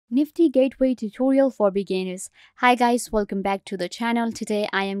Nifty Gateway tutorial for beginners. Hi guys, welcome back to the channel. Today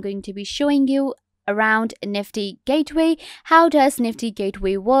I am going to be showing you around Nifty Gateway. How does Nifty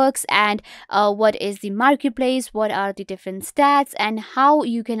Gateway works, and what is the marketplace, what are the different stats, and how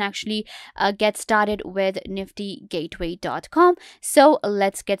you can actually get started with NiftyGateway.com. So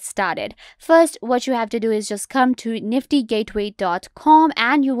let's get started. First, what you have to do is just come to NiftyGateway.com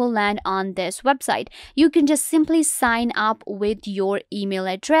and you will land on this website. You can just simply sign up with your email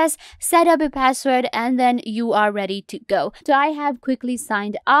address, set up a password, and then you are ready to go. So I have quickly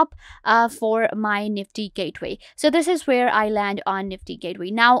signed up for my Nifty Gateway. So this is where I land on Nifty Gateway.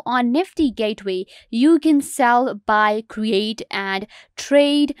 Now on Nifty Gateway, you can sell, buy, create, and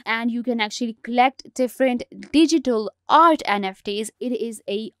trade, and you can actually collect different digital art NFTs. It is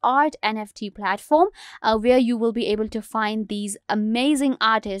a art NFT platform where you will be able to find these amazing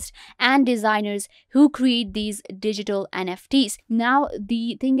artists and designers who create these digital NFTs. Now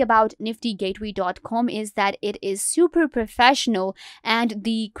the thing about NiftyGateway.com is that it is super professional, and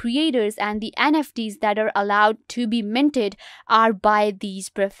the creators and the NFTs that are allowed to be minted are by these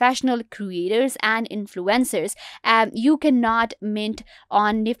professional creators and influencers. You cannot mint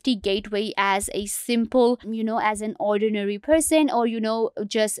on Nifty Gateway as a simple, as an ordinary person, or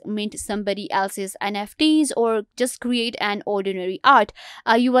just mint somebody else's NFTs or just create an ordinary art.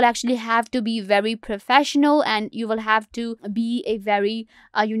 You will actually have to be very professional, and you will have to be a very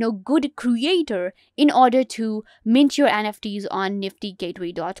good creator in order to mint your NFTs on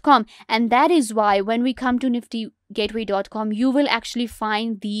NiftyGateway.com. And that is why when we come to NiftyGateway.com, you will actually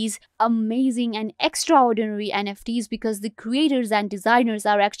find these amazing and extraordinary NFTs, because the creators and designers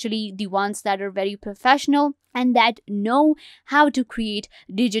are actually the ones that are very professional and that know how to create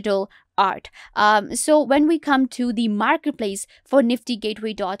digital art. So when we come to the marketplace for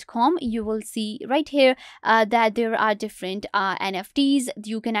NiftyGateway.com, you will see right here that there are different NFTs.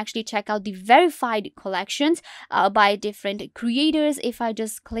 You can actually check out the verified collections by different creators. If I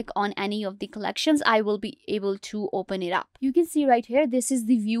just click on any of the collections, I will be able to open it up. You can see right here, this is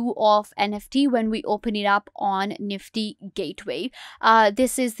the view of NFT when we open it up on Nifty Gateway.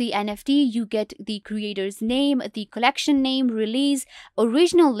 This is the NFT. You get the creator's name, the collection name, release,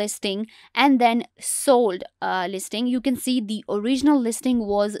 original listing, and then sold listing. You can see the original listing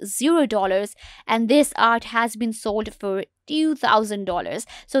was $0, and this art has been sold for $2,000.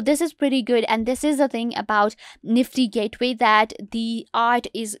 So this is pretty good, and this is the thing about Nifty Gateway, that the art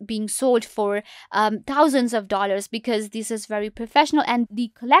is being sold for thousands of dollars, because this is very professional, and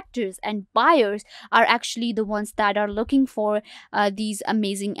the collectors and buyers are actually the ones that are looking for these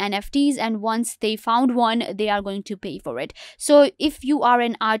amazing NFTs, and once they found one, they are going to pay for it. So if you are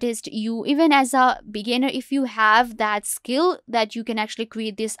an artist, you, even as a beginner, if you have that skill that you can actually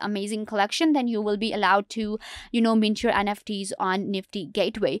create this amazing collection, then you will be allowed to mint your NFTs on Nifty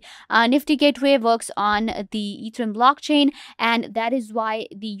Gateway. Nifty Gateway works on the Ethereum blockchain, and that is why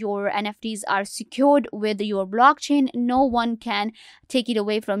your NFTs are secured with your blockchain. No one can take it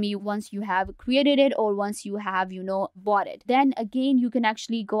away from you once you have created it, or once you have bought it. Then again, you can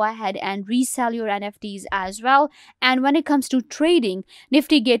actually go ahead and resell your NFTs as well. And when it comes to trading,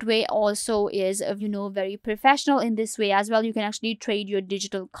 Nifty Gateway also is very professional in this way as well. You can actually trade your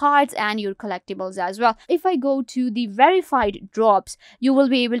digital cards and your collectibles as well. If I go to the verified drops, you will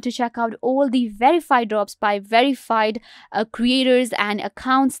be able to check out all the verified drops by verified creators and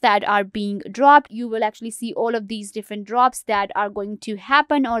accounts that are being dropped. You will actually see all of these different drops that are going to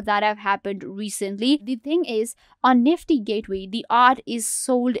happen or that have happened recently. The thing is, on Nifty Gateway, the art is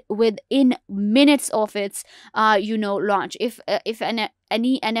sold within minutes of its launch. If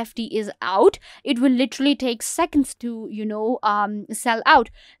any NFT is out, it will literally take seconds to sell out.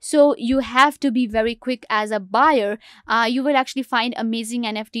 So you have to be very quick as a buyer. You will actually find amazing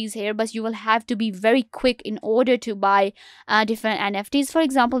NFTs here, but you will have to be very quick in order to buy different NFTs. For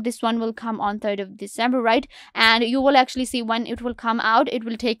example, this one will come on 3rd of December, right? And you will actually see when it will come out, it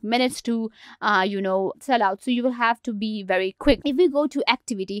will take minutes to sell out. So you will have to be very quick. If we go to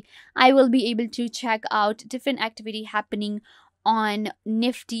activity, I will be able to check out different activity happening on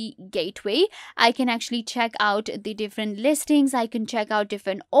Nifty Gateway. I can actually check out the different listings, I can check out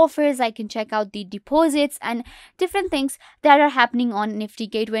different offers, I can check out the deposits and different things that are happening on Nifty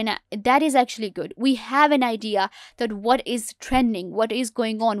Gateway. And that is actually good. We have an idea that what is trending, what is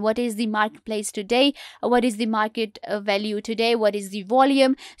going on, what is the marketplace today, what is the market value today, what is the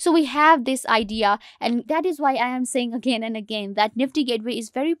volume. So we have this idea, and that is why I am saying again and again that Nifty Gateway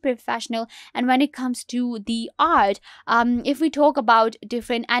is very professional. And when it comes to the art, if we talk about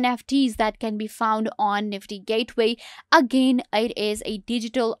different NFTs that can be found on Nifty Gateway, again, it is a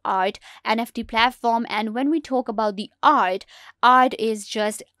digital art NFT platform. And when we talk about the art is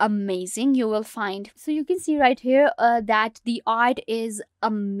just amazing. You will find, so you can see right here that the art is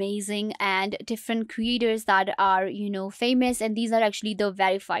amazing, and different creators that are, you know, famous, and these are actually the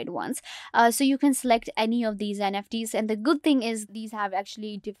verified ones. So you can select any of these NFTs, and the good thing is these have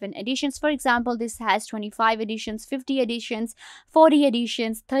actually different editions. For example, this has 25 editions, 50 editions, 40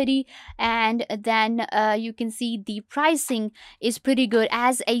 editions, 30, and then you can see the pricing is pretty good.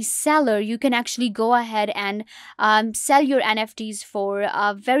 As a seller, you can actually go ahead and sell your NFTs for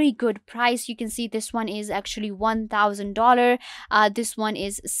a very good price. You can see this one is actually $1,000, this one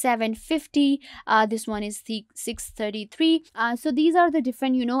is $750, this one is $633. So these are the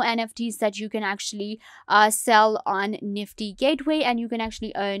different, you know, NFTs that you can actually sell on Nifty Gateway, and you can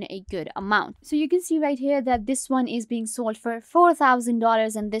actually earn a good amount. So you can see right here that this one is being sold for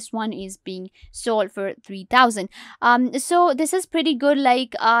 $4,000 and this one is being sold for $3,000. So this is pretty good.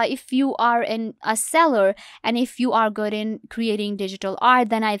 Like if you are a seller and if you are good in creating digital art,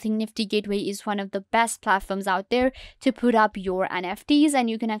 then I think Nifty Gateway is one of the best platforms out there to put up your NFTs, and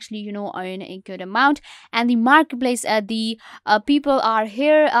you can actually, you know, earn a good amount. And the marketplace, the people are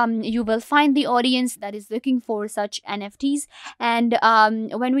here. You will find the audience that is looking for such NFTs. And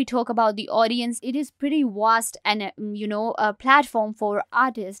when we talk about the audience, it is pretty vast, and you know, a platform for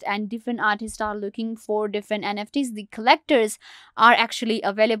artists, and different artists are looking for different NFTs. The collectors are actually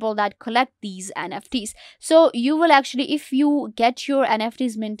available that collect these NFTs. So you will actually, if you get your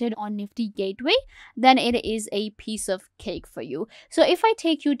NFTs minted on Nifty Gateway, then it is a piece of cake for you. So if I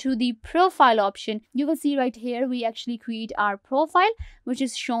take you to the profile option, you will see right here we actually create our profile, which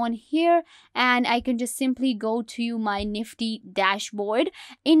is shown here, and I can just simply go to my Nifty dashboard.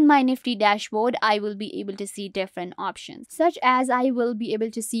 In my Nifty dashboard, I will be able to see different options, such as I will be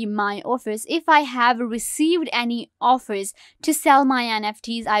able to see my offers. If I have received any offers to sell my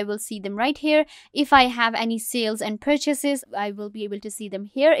NFTs, I will see them right here. If I have any sales and purchases, I will be able to see them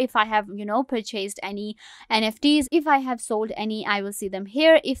here. If I have, you know, purchased any NFTs, if I have sold any, I will see them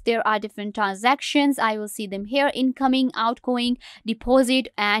here. If there are different transactions, I will see them here: incoming, outgoing, deposit,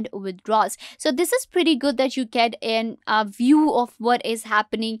 and withdrawals. So this is pretty good that you get a view of what is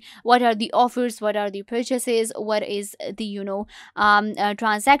happening, what are the offers, what are the purchases, what is the, you know,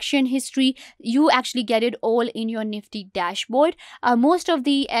 transaction history. You actually get it all in your Nifty dashboard. Most of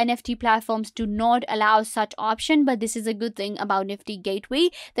the NFT platforms do not allow such option, but this is a good thing about Nifty Gateway,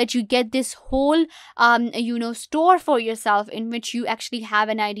 that you get this whole you know, store for yourself, in which you actually have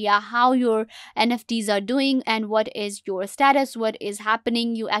an idea how your NFTs are doing and what is your status, what is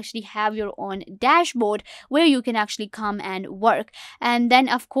happening. You actually have your own dashboard where you can actually come and work. And then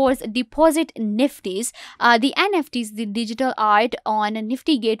of course, deposit Nifties. The NFTs, the digital art on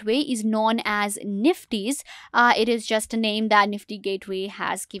Nifty Gateway, is known as Nifties. It is just a name that Nifty Gateway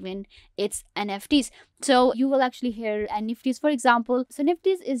has given its NFTs. So you will actually hear Nifties, for example. So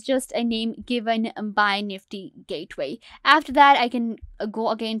Nifties is just a name given by Nifty Gateway. After that, I can go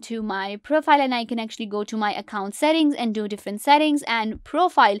again to my profile, and I can actually go to my account settings and do different settings and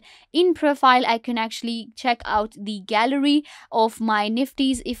profile. In profile, I can actually check out the gallery of my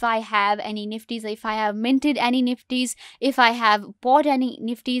Nifties. If I have any Nifties, if I have minted any Nifties, if I have bought any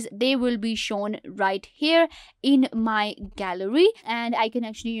Nifties, they will be shown right here in my gallery. And I can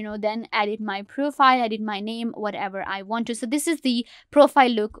actually, you know, then edit my profile, edit my name, whatever I want to. So this is the profile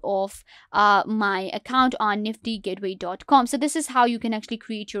look of my account on niftygateway.com. So this is how you can actually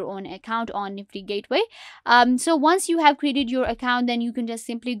create your own account on Nifty Gateway. So once you have created your account, then you can just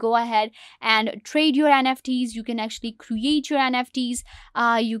simply go ahead and trade your NFTs. You can actually create your NFTs.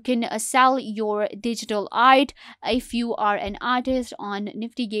 You can sell your digital art if you are an artist on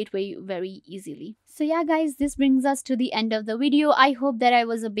Nifty Gateway very easily. So yeah guys, this brings us to the end of the video. I hope that I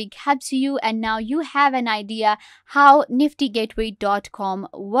was a big help to you, and now you have an idea how niftygateway.com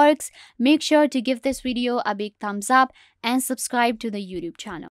works. Make sure to give this video a big thumbs up and subscribe to the YouTube channel.